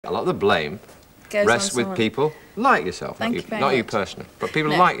A lot of the blame rests with people like yourself, not you personally, but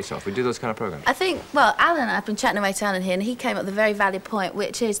people like yourself who do those kind of programmes. I think, well, Alan, I've been chatting away to Alan here, and he came up with a very valid point,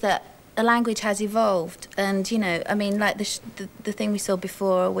 which is that the language has evolved. And, you know, I mean, like the thing we saw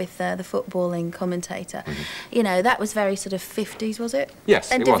before with the footballing commentator, you know, that was very sort of 50s, was it?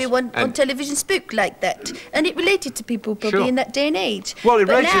 Yes, and it was. everyone on television spoke like that. And it related to people probably in that day and age. Well, it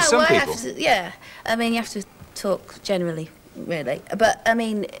related to some people. Yeah, I mean, you have to talk generally. Really, but I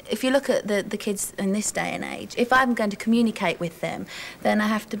mean, if you look at the kids in this day and age, if I'm going to communicate with them, then I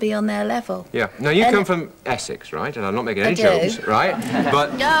have to be on their level. Yeah. Now you come from Essex, right? And I'm not making any jokes, right?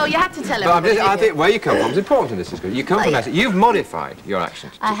 But no, you had to tell them. I think where you come from is important in this discussion. You come from Essex. You've modified your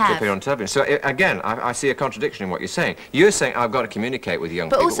accent to appear on television. So again, I see a contradiction in what you're saying. You're saying I've got to communicate with young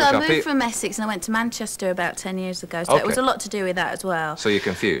people. But also, I moved from Essex and I went to Manchester about 10 years ago, so it was a lot to do with that as well. So you're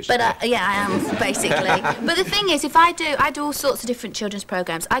confused. But yeah, I am basically. But the thing is, if I do all sorts of different children's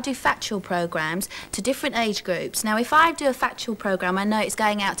programmes. I do factual programmes to different age groups. Now, if I do a factual programme, I know it's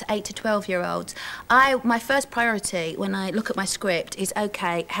going out to 8 to 12-year-olds. My first priority when I look at my script is,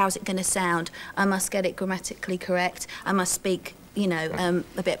 OK, how's it going to sound? I must get it grammatically correct. I must speak, you know,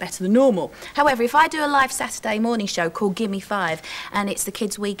 a bit better than normal. However, if I do a live Saturday morning show called Gimme 5 and it's the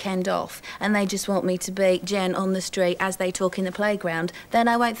kids' weekend off and they just want me to be Jen on the street as they talk in the playground, then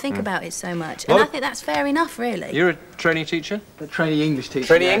I won't think about it so much. And I think that's fair enough, really. You're a trainee teacher? A trainee English teacher.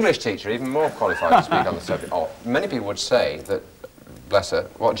 Trainee English teacher, even more qualified to speak on the subject. Oh, many people would say that, bless her,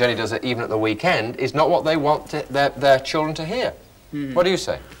 what Jenny does even at the weekend is not what they want their children to hear. What do you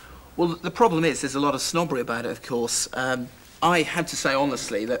say? Well, the problem is there's a lot of snobbery about it, of course. I have to say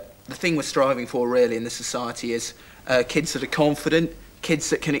honestly that the thing we're striving for really in this society is kids that are confident, kids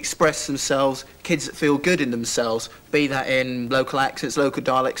that can express themselves, kids that feel good in themselves, be that in local accents, local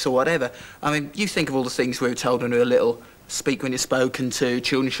dialects or whatever. I mean, you think of all the things we were told when we were little, speak when you're spoken to,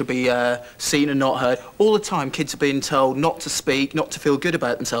 children should be seen and not heard. All the time kids are being told not to speak, not to feel good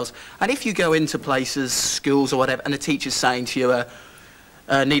about themselves. And if you go into places, schools or whatever, and the teacher's saying to you,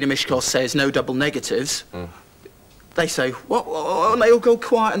 Nina Mishkos says no double negatives, they say, what? And they all go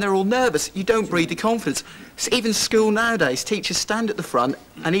quiet and they're all nervous. You don't breed the confidence. So even school nowadays, teachers stand at the front,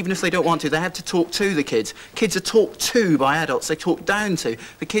 and even if they don't want to, they have to talk to the kids. Kids are talked to by adults, they talk down to.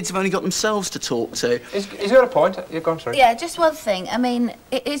 The kids have only got themselves to talk to. Is there a point? You've gone, sorry. Yeah, just one thing. I mean,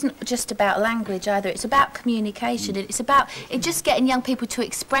 it isn't just about language either. It's about communication. It's about just getting young people to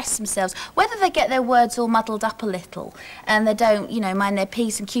express themselves. Whether they get their words all muddled up a little and they don't, you know, mind their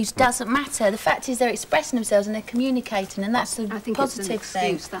P's and Q's, doesn't matter. The fact is they're expressing themselves and they're communicating, and that's the positive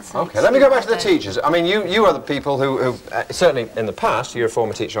thing. OK, let me go back to the teachers. I mean, you are the people who certainly in the past, you're a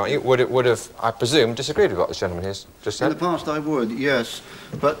former teacher, aren't you, would have, I presume, disagreed with what this gentleman has just said? In the past I would, yes.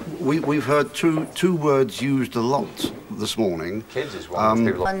 But we've heard two words used a lot this morning. Kids is one.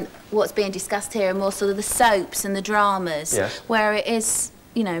 And what's being discussed here are more sort of the soaps and the dramas, where it is,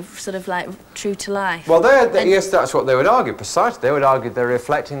 you know, sort of like true to life. Well, yes, that's what they would argue, precisely. They would argue they're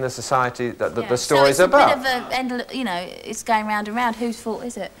reflecting the society that the story's about. So it's a bit of a, you know, it's going round and round. Whose fault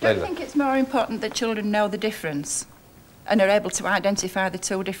is it? I think it's more important that children know the difference and are able to identify the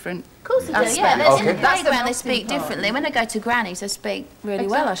two different Of course they do, yeah. In the playground they speak differently. When they go to grannies, they speak really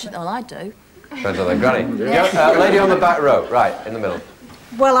well. I do. Depends on their granny. Lady on the back row, right, in the middle.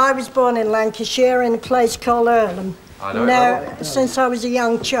 Well, I was born in Lancashire in a place called Earlham. I know now, since I was a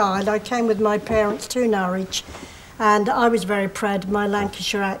young child, I came with my parents to Norwich, and I was very proud of my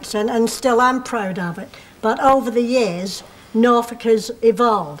Lancashire accent, and still am proud of it. But over the years, Norfolk has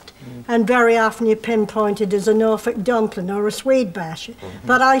evolved, and very often you're pinpointed as a Norfolk dumpling or a Swede basher.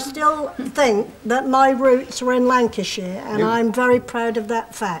 But I still think that my roots were in Lancashire, and I'm very proud of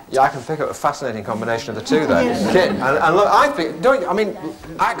that fact. Yeah, I can pick up a fascinating combination of the two there. And look, I think, I mean,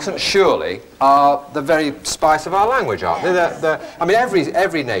 accents surely are the very spice of our language, aren't they? I mean,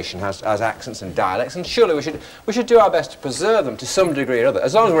 every nation has accents and dialects, and surely we should do our best to preserve them to some degree or other,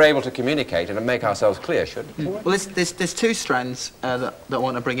 as long as we're able to communicate and make ourselves clear, shouldn't we? Well, there's two strands that I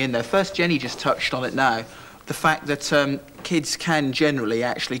want to bring in there. First, Jenny just touched on it now, the fact that kids can generally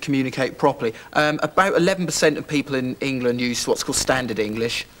actually communicate properly. About 11% of people in England use what's called standard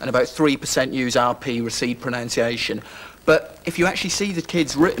English, and about 3% use RP, received pronunciation. But if you actually see the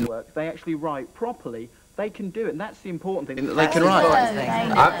kids' written work, they actually write properly. They can do it, and that's the important thing, that they can write.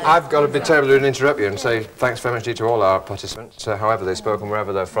 I've got to be terrible to interrupt you and say thanks very much indeed to all our participants, however they've spoken,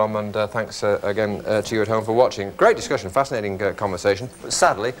 wherever they're from, and thanks again to you at home for watching. Great discussion, fascinating conversation, but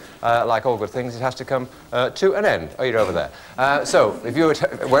sadly, like all good things, it has to come to an end. Oh, you're over there. So, if you're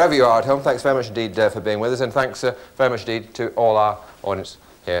wherever you are at home, thanks very much indeed for being with us, and thanks very much indeed to all our audience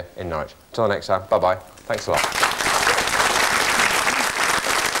here in Norwich. Until next time, bye-bye. Thanks a lot.